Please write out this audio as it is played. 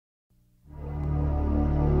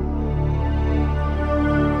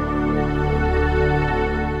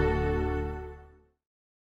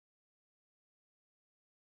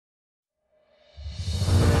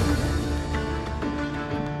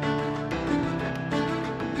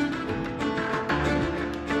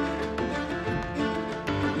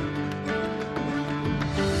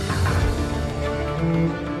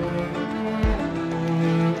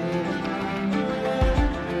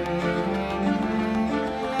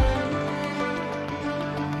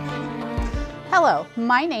Hello,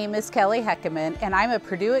 my name is Kelly Heckaman and I'm a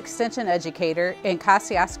Purdue Extension educator in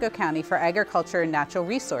Kosciuszko County for Agriculture and Natural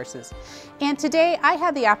Resources. And today I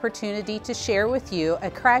have the opportunity to share with you a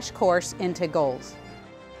crash course into goals.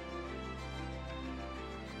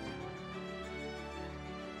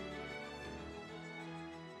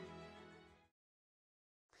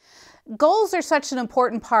 Goals are such an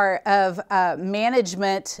important part of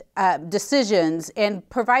management decisions and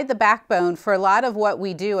provide the backbone for a lot of what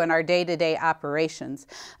we do in our day-to-day operations.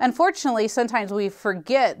 Unfortunately, sometimes we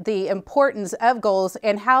forget the importance of goals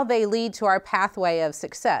and how they lead to our pathway of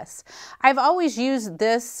success. I've always used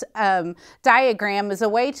this diagram as a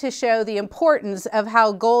way to show the importance of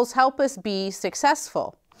how goals help us be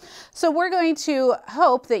successful. So we're going to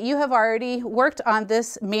hope that you have already worked on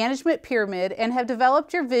this management pyramid and have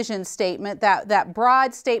developed your vision statement, that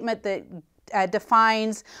broad statement that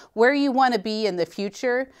defines where you want to be in the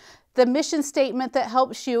future. The mission statement that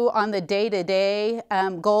helps you on the day-to-day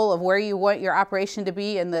goal of where you want your operation to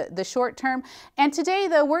be in the short term. And today,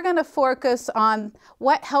 though, we're going to focus on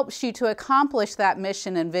what helps you to accomplish that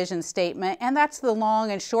mission and vision statement, and that's the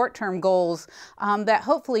long and short-term goals that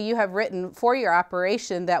hopefully you have written for your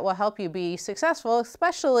operation that will help you be successful,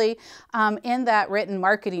 especially in that written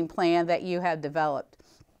marketing plan that you have developed.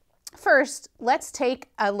 First, let's take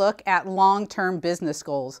a look at long-term business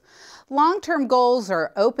goals. Long-term goals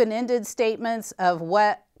are open-ended statements of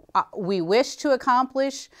what we wish to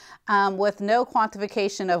accomplish with no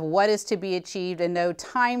quantification of what is to be achieved and no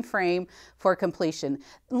time frame for completion.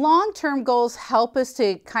 Long-term goals help us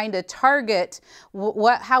to kind of target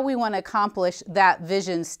how we want to accomplish that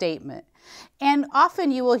vision statement. And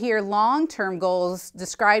often you will hear long-term goals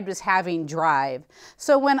described as having drive.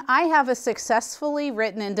 So when I have a successfully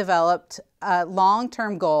written and developed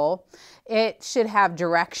long-term goal, it should have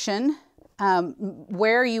direction,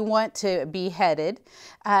 where you want to be headed.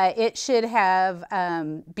 It should have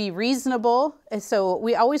be reasonable. So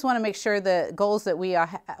we always want to make sure the goals that we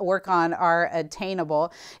work on are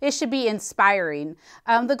attainable. It should be inspiring.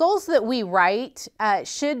 The goals that we write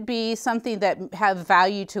should be something that have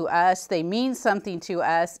value to us. They mean something to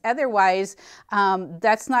us. Otherwise,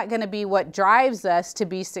 that's not going to be what drives us to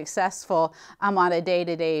be successful on a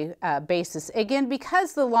day-to-day basis. Again,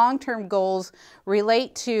 because the long-term goals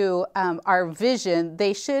relate to our vision,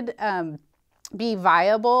 they should be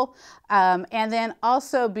viable and then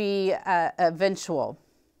also be eventual.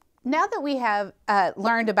 Now that we have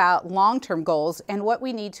learned about long-term goals and what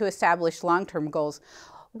we need to establish long-term goals,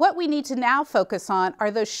 what we need to now focus on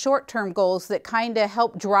are those short-term goals that kind of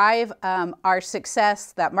help drive our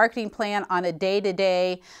success, that marketing plan on a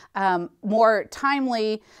day-to-day, more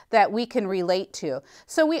timely, that we can relate to.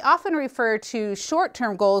 So we often refer to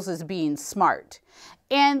short-term goals as being SMART.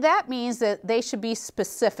 And that means that they should be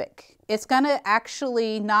specific. It's going to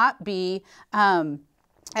actually not be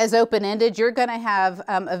as open-ended. You're going to have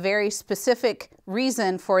a very specific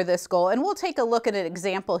reason for this goal. And we'll take a look at an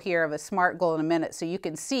example here of a SMART goal in a minute so you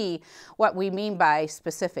can see what we mean by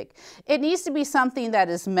specific. It needs to be something that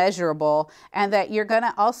is measurable and that you're going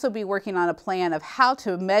to also be working on a plan of how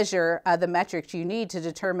to measure the metrics you need to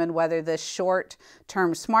determine whether this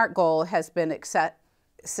short-term SMART goal has been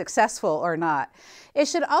successful or not. It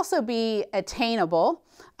should also be attainable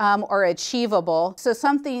or achievable. So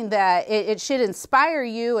something that it should inspire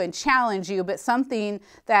you and challenge you, but something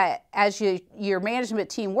that as your management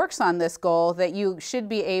team works on this goal, that you should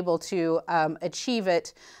be able to achieve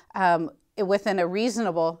it within a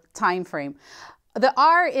reasonable time frame. The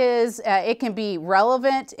R is it can be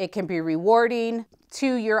relevant, it can be rewarding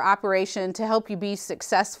to your operation to help you be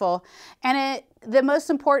successful. And the most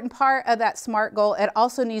important part of that SMART goal, it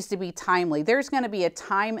also needs to be timely. There's going to be a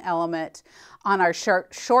time element on our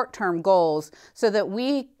short-term goals so that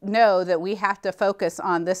we know that we have to focus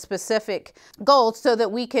on this specific goal so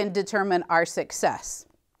that we can determine our success.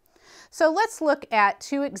 So let's look at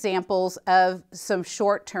two examples of some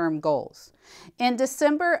short-term goals. In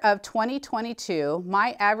December of 2022,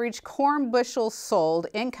 my average corn bushels sold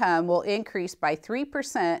income will increase by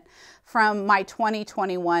 3% from my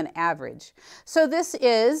 2021 average. So this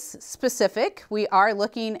is specific. We are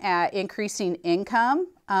looking at increasing income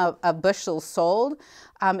of bushels sold.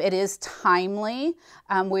 It is timely.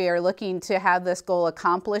 We are looking to have this goal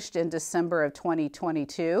accomplished in December of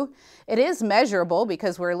 2022. It is measurable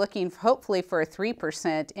because we're looking hopefully for a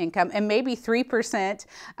 3% income, and maybe 3%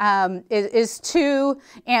 is too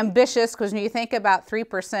ambitious because when you think about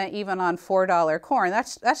 3% even on $4 corn,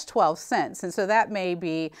 that's 12 cents. And so that may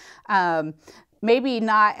be maybe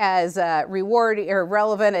not as rewarding or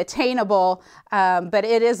relevant, attainable, but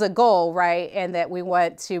it is a goal, right? And that we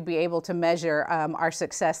want to be able to measure our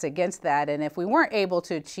success against that. And if we weren't able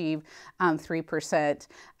to achieve 3%,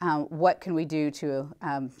 what can we do to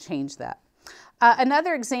change that?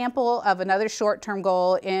 Another example of another short-term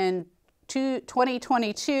goal in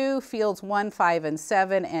 2022, fields 1, 5, and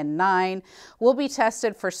 7, and 9 will be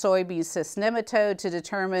tested for soybean cyst nematode to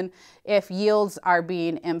determine if yields are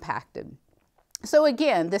being impacted. So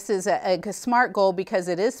again, this is a smart goal because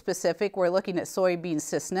it is specific. We're looking at soybean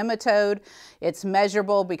cyst nematode. It's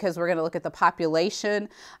measurable because we're going to look at the population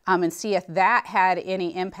and see if that had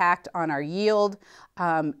any impact on our yield.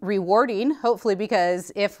 Rewarding, hopefully,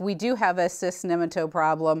 because if we do have a cyst nematode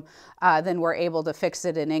problem, then we're able to fix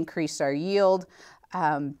it and increase our yield.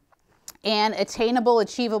 And attainable,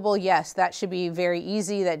 achievable, yes, that should be very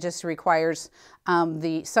easy. That just requires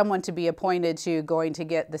someone to be appointed to going to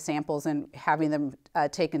get the samples and having them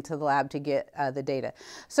taken to the lab to get the data.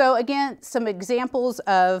 So again, some examples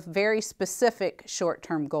of very specific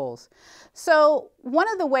short-term goals. So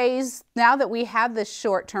one of the ways, now that we have this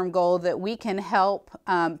short-term goal, that we can help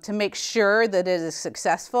to make sure that it is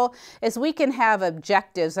successful is we can have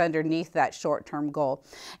objectives underneath that short-term goal.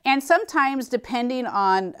 And sometimes, depending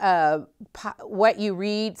on what you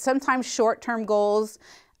read, sometimes short-term goals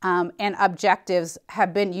and objectives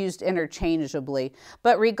have been used interchangeably.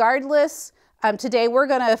 But regardless, today we're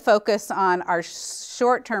going to focus on our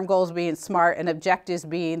short-term goals being SMART and objectives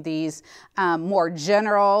being these more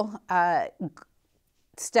general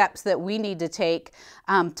steps that we need to take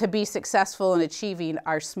to be successful in achieving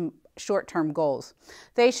our short-term goals.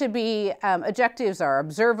 They should be, objectives are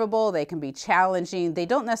observable, they can be challenging, they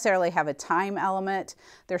don't necessarily have a time element,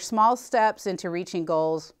 they're small steps into reaching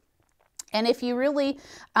goals. And if you really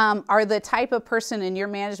are the type of person in your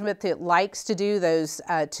management that likes to do those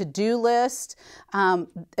to-do lists,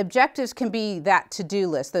 objectives can be that to-do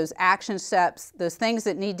list, those action steps, those things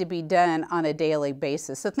that need to be done on a daily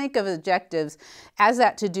basis. So think of objectives as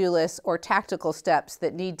that to-do list or tactical steps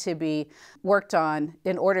that need to be worked on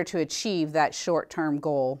in order to achieve that short-term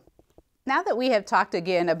goal. Now that we have talked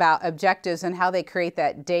again about objectives and how they create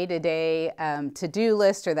that day-to-day to-do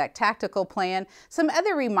list or that tactical plan, some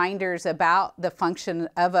other reminders about the function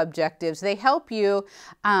of objectives. They help you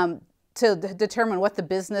to determine what the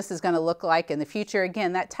business is going to look like in the future.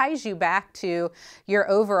 Again, that ties you back to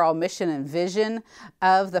your overall mission and vision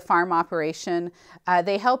of the farm operation.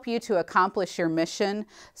 They help you to accomplish your mission.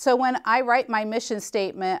 So when I write my mission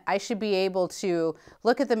statement, I should be able to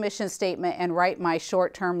look at the mission statement and write my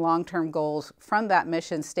short-term, long-term goals from that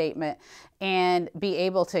mission statement and be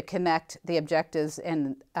able to connect the objectives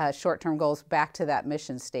and short-term goals back to that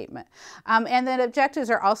mission statement. And then objectives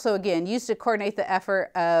are also, again, used to coordinate the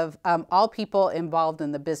effort of all people involved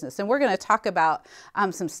in the business. And we're going to talk about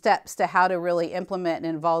some steps to how to really implement and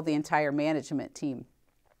involve the entire management team.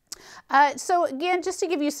 So again, just to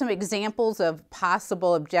give you some examples of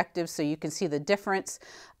possible objectives so you can see the difference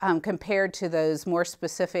compared to those more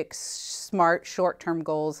specific SMART short-term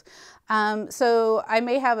goals. So I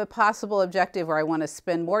may have a possible objective where I want to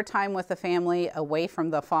spend more time with the family away from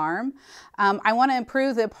the farm. I want to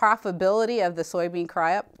improve the profitability of the soybean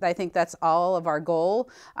crop. I think that's all of our goal,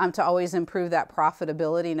 to always improve that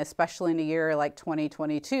profitability, and especially in a year like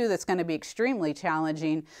 2022 that's going to be extremely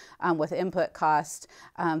challenging with input costs.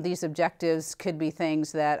 These objectives could be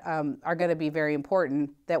things that are going to be very important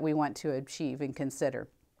that we want to achieve and consider.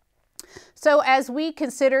 So as we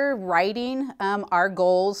consider writing our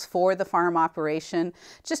goals for the farm operation,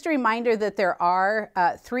 just a reminder that there are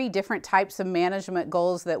 3 different types of management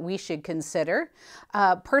goals that we should consider.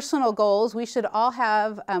 Personal goals, we should all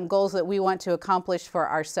have goals that we want to accomplish for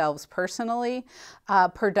ourselves personally.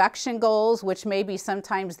 Production goals, which may be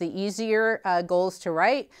sometimes the easier goals to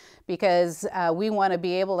write, because we want to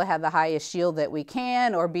be able to have the highest yield that we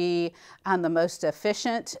can or be the most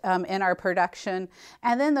efficient in our production.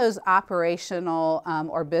 And then those operational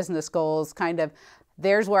or business goals, kind of,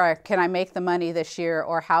 there's where can I make the money this year,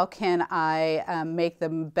 or how can I make the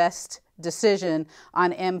best decision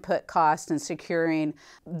on input cost and securing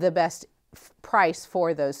the best price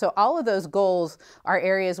for those. So all of those goals are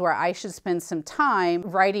areas where I should spend some time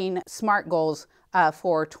writing SMART goals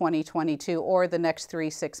for 2022 or the next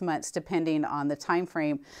 3-6 months, depending on the time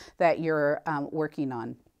frame that you're working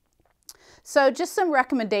on. So just some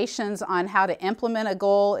recommendations on how to implement a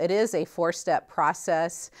goal. It is a 4-step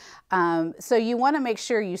process. So you want to make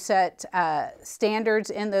sure you set standards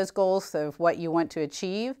in those goals of what you want to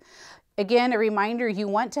achieve. Again, a reminder, you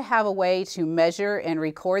want to have a way to measure and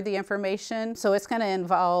record the information. So it's going to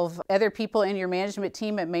involve other people in your management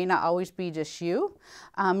team. It may not always be just you.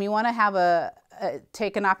 You want to have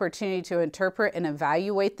take an opportunity to interpret and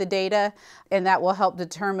evaluate the data, and that will help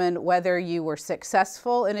determine whether you were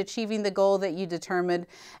successful in achieving the goal that you determined.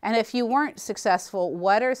 And if you weren't successful,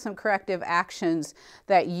 what are some corrective actions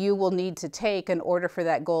that you will need to take in order for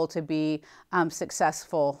that goal to be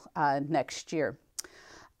successful next year.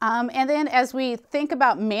 And then as we think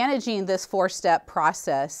about managing this four-step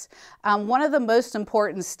process, one of the most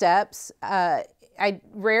important steps,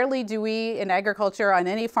 rarely do we in agriculture on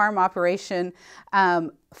any farm operation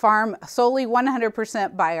farm solely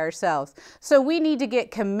 100% by ourselves. So we need to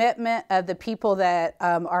get commitment of the people that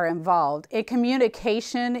are involved. And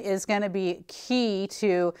communication is going to be key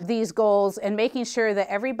to these goals, and making sure that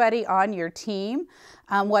everybody on your team,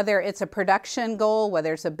 whether it's a production goal,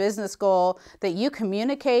 whether it's a business goal, that you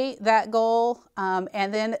communicate that goal,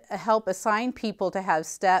 and then help assign people to have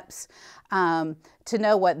steps to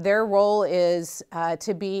know what their role is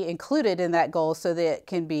to be included in that goal so that it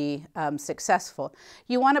can be successful.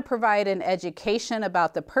 You want to provide an education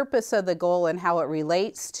about the purpose of the goal and how it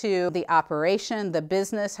relates to the operation, the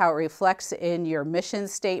business, how it reflects in your mission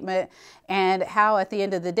statement, and how at the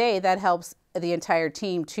end of the day that helps the entire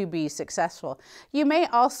team to be successful. You may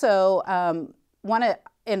also want to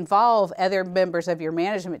involve other members of your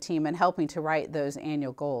management team in helping to write those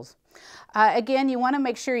annual goals. Again, you want to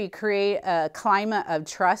make sure you create a climate of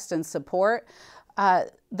trust and support.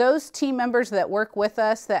 Those team members that work with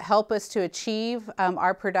us, that help us to achieve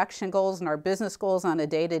our production goals and our business goals on a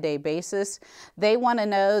day-to-day basis, they want to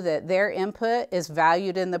know that their input is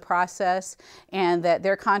valued in the process and that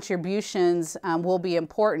their contributions will be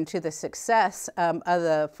important to the success of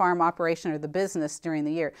the farm operation or the business during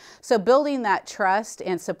the year. So building that trust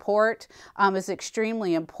and support is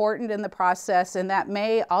extremely important in the process, and that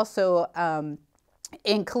may also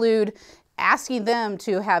include asking them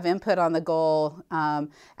to have input on the goal.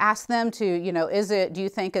 Ask them to, do you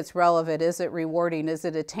think it's relevant? Is it rewarding? Is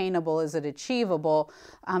it attainable? Is it achievable?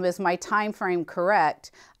 Is my time frame correct?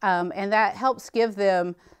 And that helps give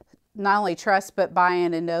them not only trust, but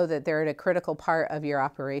buy-in and know that they're a critical part of your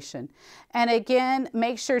operation. And again,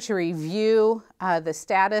 make sure to review the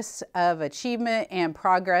status of achievement and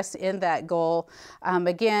progress in that goal.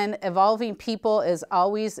 Again, evolving people is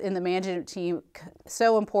always in the management team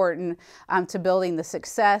so important to building the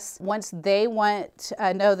success. Once they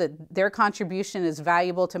know that their contribution is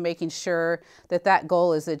valuable to making sure that that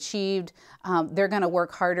goal is achieved, they're going to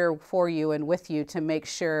work harder for you and with you to make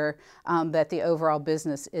sure that the overall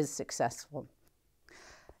business is successful.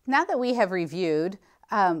 Now that we have reviewed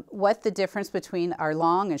what the difference between our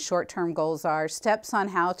long and short-term goals are, steps on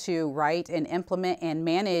how to write and implement and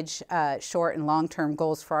manage short and long-term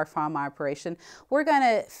goals for our farm operation, we're going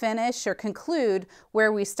to finish or conclude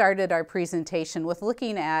where we started our presentation with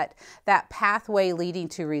looking at that pathway leading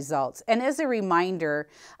to results. And as a reminder,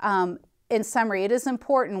 in summary, it is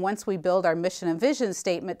important once we build our mission and vision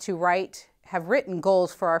statement to have written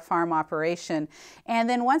goals for our farm operation. And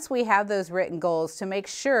then once we have those written goals, to make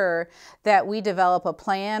sure that we develop a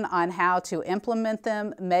plan on how to implement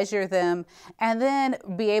them, measure them, and then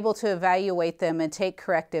be able to evaluate them and take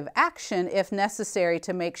corrective action if necessary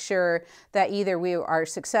to make sure that either we are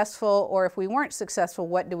successful, or if we weren't successful,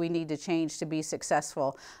 what do we need to change to be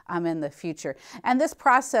successful in the future. And this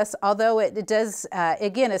process, although it does,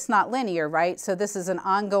 again, it's not linear, right? So this is an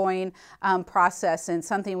ongoing process and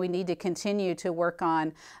something we need to continue to work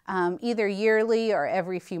on either yearly or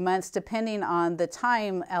every few months, depending on the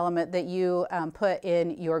time element that you put in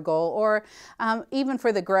your goal, or even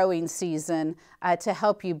for the growing season to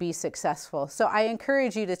help you be successful. So I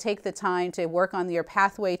encourage you to take the time to work on your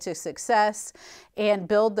pathway to success and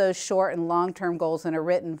build those short and long-term goals in a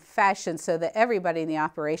written fashion so that everybody in the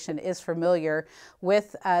operation is familiar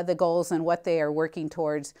with the goals and what they are working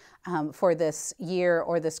towards for this year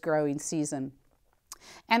or this growing season.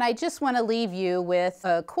 And I just want to leave you with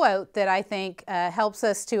a quote that I think helps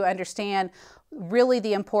us to understand really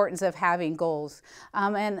the importance of having goals.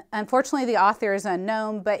 And unfortunately, the author is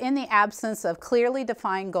unknown, but in the absence of clearly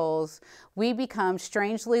defined goals, we become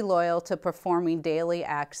strangely loyal to performing daily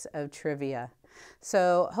acts of trivia.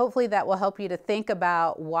 So hopefully that will help you to think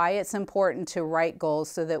about why it's important to write goals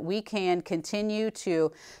so that we can continue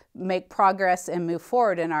to make progress and move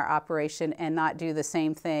forward in our operation and not do the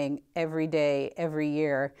same thing every day, every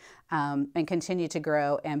year, and continue to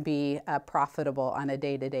grow and be profitable on a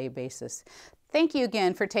day-to-day basis. Thank you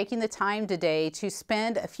again for taking the time today to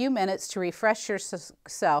spend a few minutes to refresh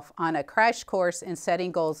yourself on a crash course in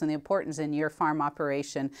setting goals and the importance in your farm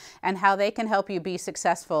operation and how they can help you be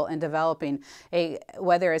successful in developing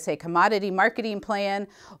whether it's a commodity marketing plan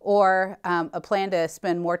or a plan to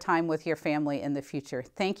spend more time with your family in the future.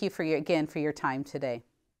 Thank you again for your time today.